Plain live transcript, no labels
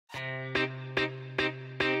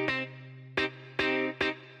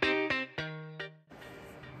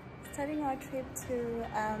starting our trip to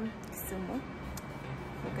Kisumu.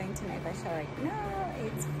 We're going to Naivasha right now.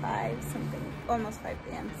 It's 5 something, almost 5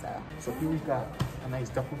 p.m. So here we've got a nice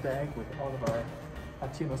duffel bag with all of our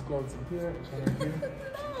Chino's clothes in here.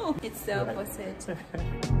 No, it's the opposite.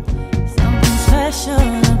 Something special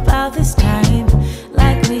about this time,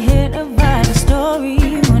 like we hit a write a story,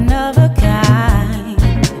 one of a kind.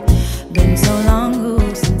 Been so long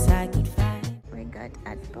ago since I could find. We got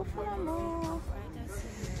at Buffalo,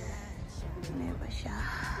 Naivasha.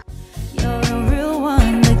 You're a real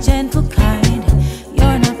one, the gentle kind.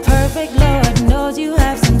 You're not perfect, Lord knows you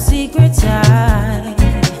have some secret side,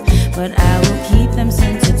 but I will keep them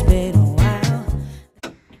since it's been a while.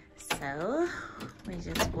 So we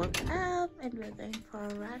just woke up and we're going for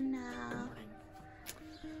a run now.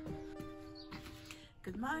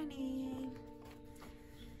 Good morning.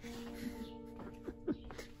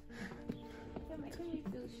 You're making me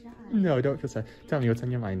feel shy. No, don't feel sad. Tell me what's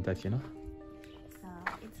on your mind, Tatiana. So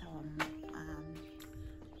it's our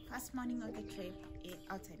first morning of the trip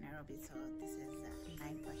outside Nairobi. So this is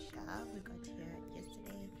Naivasha. We got here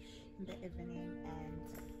yesterday in the evening, and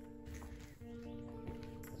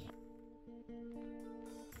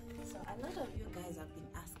so a lot of you guys have been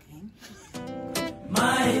asking.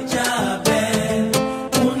 My jabe,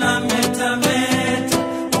 una meta meta,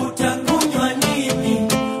 utakunywa nini?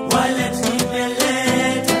 Wallet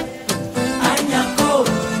nimeleta, anyako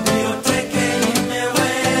niyoteke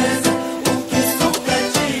nimeweza, ukisuka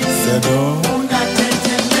chini,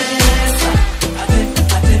 unatetemesa,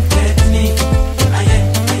 atetetni,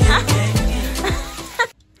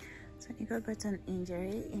 So Nico got an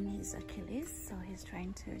injury in his Achilles, so he's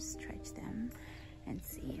trying to stretch them and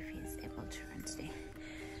see if he's able to run today.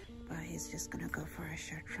 But he's just gonna go for a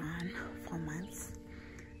short run, 4 months.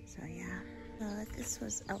 So yeah, so this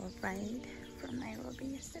was our ride from Nairobi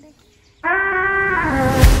yesterday.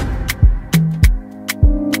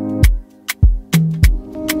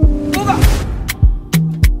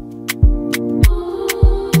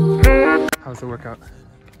 How's the workout?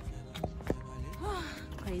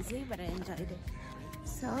 Crazy, but I enjoyed it.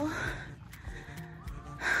 So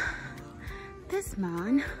this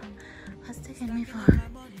man has taken me for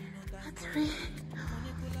a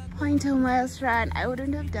 3.2 miles run. I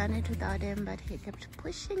wouldn't have done it without him, but he kept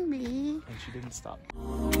pushing me. And she didn't stop.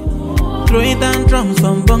 Throwing down drums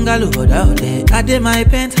from bungalow out there. I did my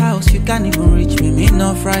penthouse, you can't even reach me. Me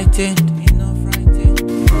not frightened.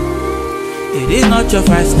 It is not your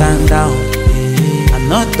fight, stand down. I'm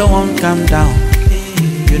not the one, calm down.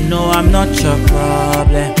 You know I'm not your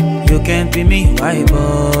problem. You can't be me, why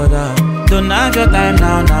bother? Don't have your time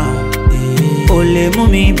now. Ole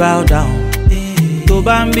mumi bow down. To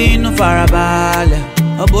bambino farabale.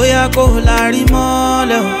 Oboya ko lari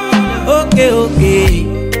mole. Okay.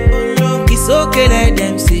 It's okay, let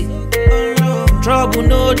them see. Trouble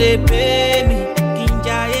no they pay me.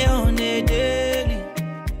 Kinjaye on a daily.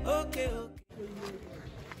 Okay.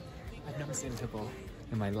 I've never seen a hippo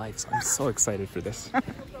in my life, so I'm so excited for this.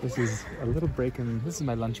 This is a little break, and this is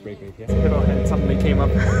my lunch break right here. The hippo head suddenly came up.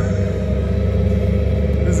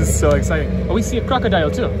 This is so exciting. Oh, we see a crocodile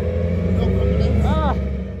too. Ah!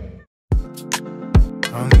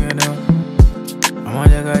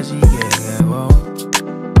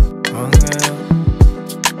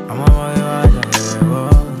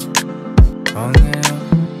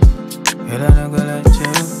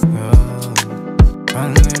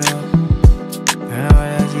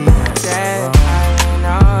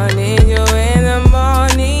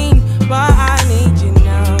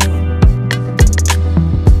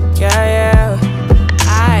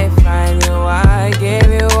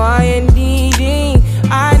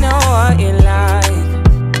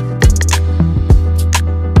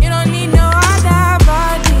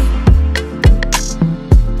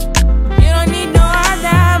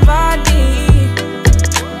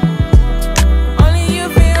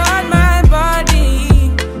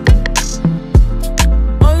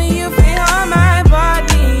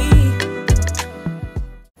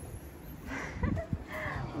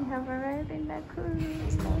 We have arrived in Nakuru.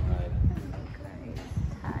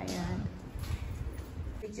 Tired.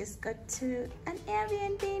 We just got to an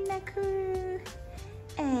Airbnb in Nakuru,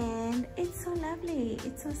 and it's so lovely.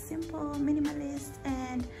 It's so simple, minimalist,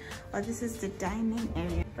 and this is the dining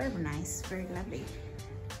area. Very nice, very lovely.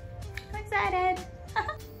 I'm excited.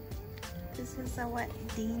 This is our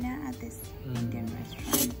dinner at this Indian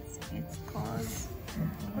restaurant. It's called,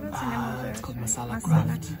 what is the name of it? It's called Masala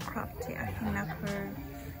Craft, yeah, in Nakuru.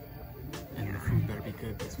 And the food better be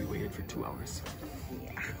good because we waited for 2 hours.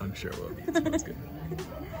 Yeah. I'm sure it will be. It smells good.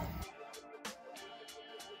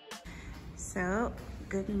 So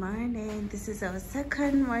Good morning. This is our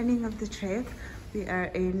second morning of the trip. We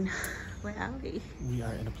are in, where are we? We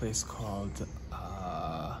are in a place called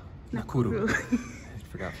Nakuru. I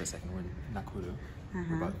forgot for a second, we're in Nakuru.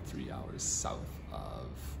 We're about 3 hours south of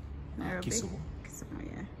Nairobi. Kisumu,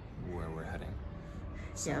 Yeah. where we're heading.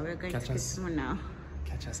 So Yeah, we're going to Kisumu now.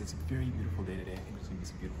 Catch us. It's a very beautiful day today. I think there's going to be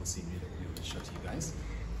some beautiful scenery that we'll be able to show to you guys.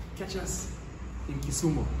 Catch us in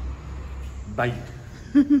Kisumu. Bye.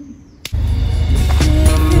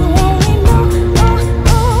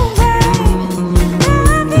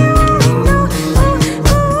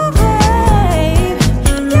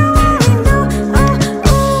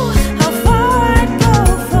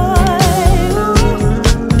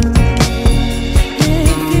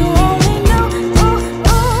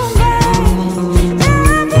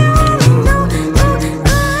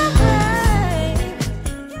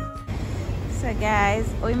 So guys,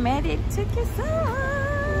 we made it to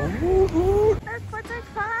Kisumu. Look what I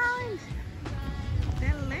found.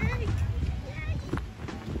 The lake.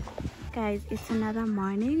 Guys, it's another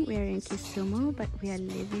morning. We are in Kisumu, but we are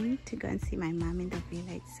leaving to go and see my mom in the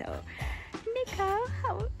village. So, Nico,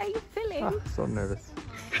 how are you feeling? Oh, so nervous.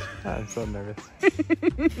 I'm so nervous.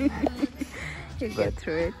 You'll get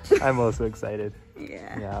through it. I'm also excited.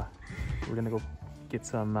 Yeah. Yeah. We're gonna go get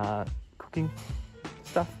some cooking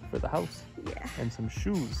stuff for the house. Yeah. And some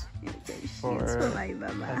shoes For my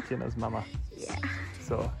mama. Tina's mama. Yeah.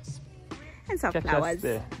 So And some catch flowers. us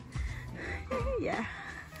there. Yeah.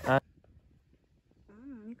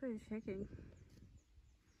 Nico is shaking.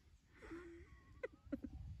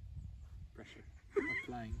 Pressure.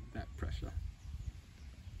 Applying that pressure.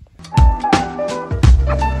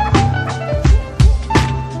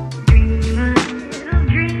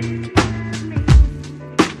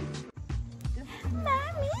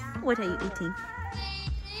 What are you eating?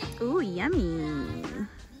 Ooh, yummy.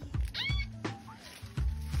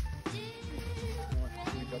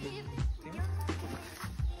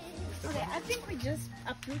 Okay, I think we just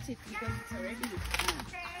uproot it because it's already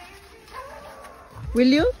Will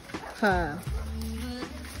you?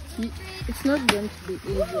 It's not going to be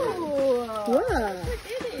easy. Wow.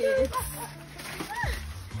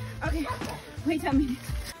 Okay, wait a minute.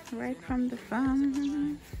 Right from the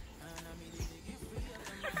farm.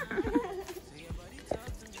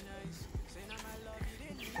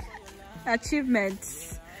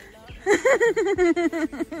 Achievements. You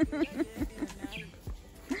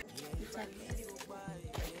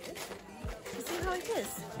see how it is?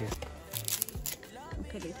 Yeah.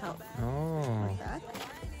 Put it out. Oh. Like that.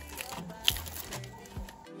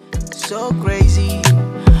 So crazy,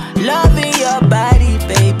 loving your body,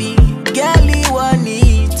 baby. Girlie, what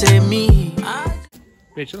need to me?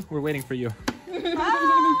 Rachel, we're waiting for you.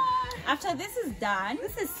 After this is done,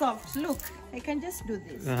 this is soft. Look, I can just do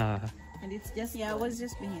this. And it's just, yeah, I was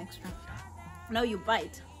just being extra. Now you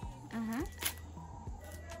bite.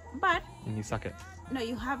 But, And you suck it. no,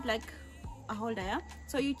 you have like a holder, yeah?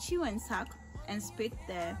 So you chew and suck and spit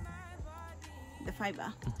the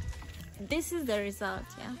fiber. This is the result,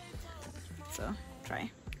 yeah? So,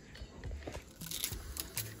 try.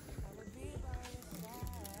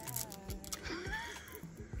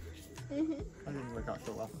 That didn't work out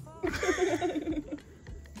so well.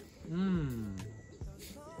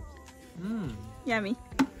 Yummy.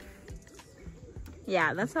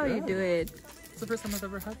 Yeah, that's how you do it. It's the first time I've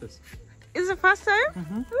ever had this. Is it the first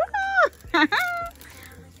time?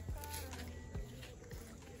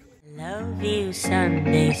 Love you,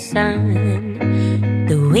 Sunday sun.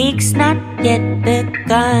 The week's not yet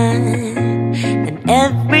begun, and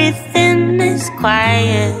everything is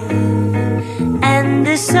quiet. And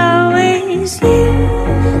it's always you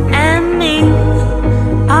and me,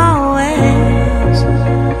 always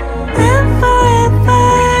and forever.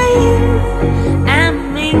 You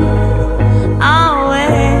and me,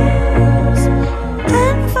 always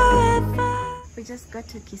and forever. We just got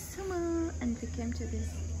to Kisumu and we came to this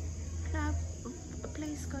club, a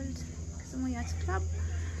place called Kisumu Yacht Club,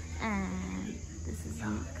 and this is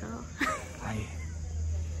Nico. Hi.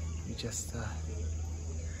 You just,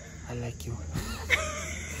 I like you.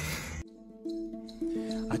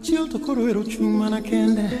 Achil to koro ero chuma na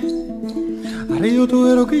kende Ario to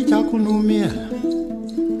ero ki jaku no mia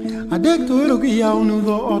Adek to ero ki yau no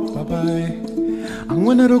do ot babai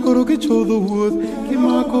Angwene ero koro ki cho the wood Ki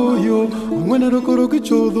mako yo Angwene ero koro ki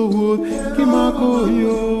cho the wood Ki mako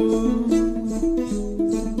yo.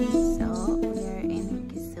 So we are in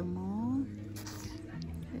Kisumu.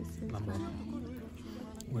 This is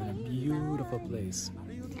We're in a beautiful place.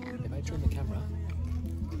 If I turn the camera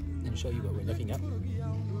and show you what we're looking at.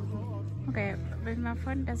 okay, but my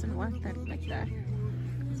phone doesn't work like that.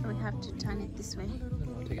 So we have to turn it this way.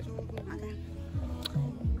 I'll take it. Okay.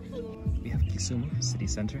 We have Kisumu city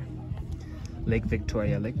center. Lake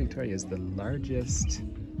Victoria. Lake Victoria is the largest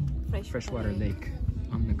freshwater lake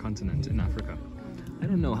on the continent in Africa. I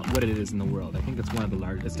don't know what it is in the world. I think it's one of the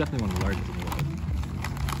largest. It's definitely one of the largest in the world.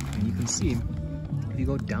 And you can see, if you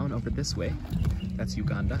go down over this way, that's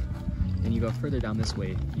Uganda. And you go further down this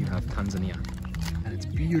way, you have Tanzania. And it's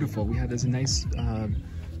beautiful. We have this nice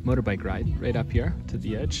motorbike ride right up here to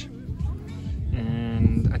the edge.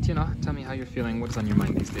 And Atiana, tell me how you're feeling. What is on your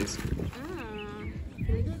mind these days?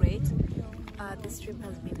 Feeling great. This trip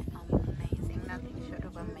has been amazing. Nothing short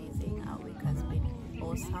of amazing. Our week has been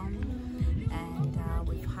awesome. And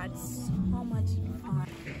we've had so much fun.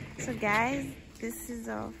 So guys, this is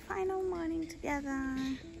our final morning together.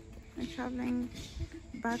 We're traveling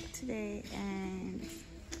back today, and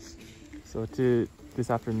So this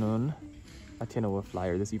afternoon, Atiana will fly,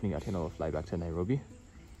 or this evening Atiana will fly back to Nairobi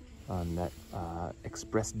on that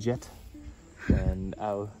express jet, and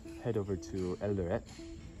I'll head over to Eldoret.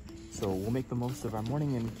 So we'll make the most of our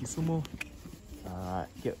morning in Kisumu,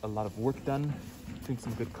 get a lot of work done, drink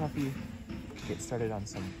some good coffee, get started on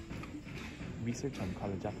some research on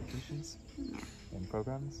college applications and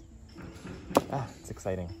programs. It's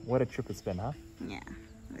exciting. What a trip it's been, huh? yeah,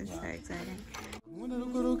 it's so exciting. I'm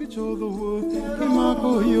gonna go get you the wood. I'm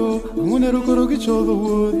gonna go get you the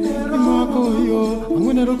wood. I'm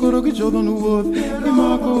gonna go get you the wood.